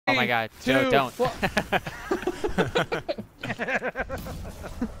Oh my god, Joe, don't.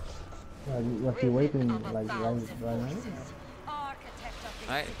 Was he waiting like right now?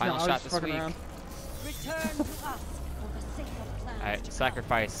 Alright, final shot this week. Alright,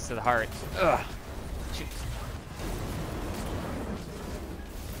 sacrifice to the heart. Ugh. Shoot.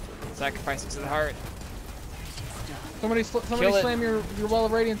 Sacrifice to the heart. Somebody slam your well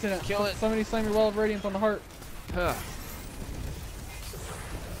of radiance in it. Kill it. Somebody slam your well of radiance on the heart. Ugh.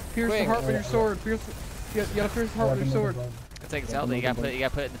 Pierce the heart with your sword. You gotta pierce the heart with your sword. It's like Zelda. You gotta put it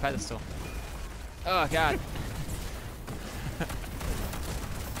in the pedestal. Oh god.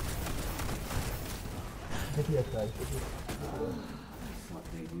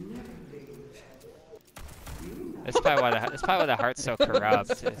 That's probably why the heart's so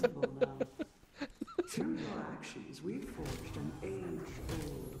corrupt. Through your actions, we've forged an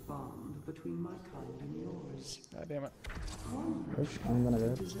age-old bond between my kind and yours. God damn it. I'm gonna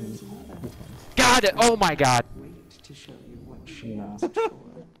go. Got it! Oh my god! Wait to show you what she No. asked for.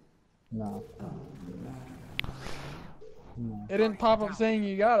 No. No. It didn't pop up saying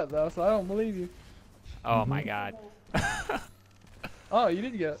you got it though, so I don't believe you. Oh my god. Oh, you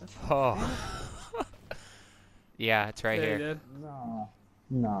did get it. Oh. Yeah, it's right here. You did. No.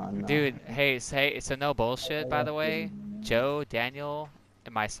 No. Dude, hey, so no bullshit, by the way. Joe, Daniel,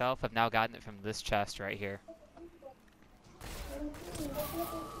 and myself have now gotten it from this chest right here.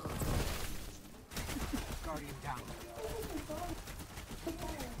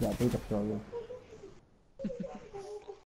 Yeah, take a throw.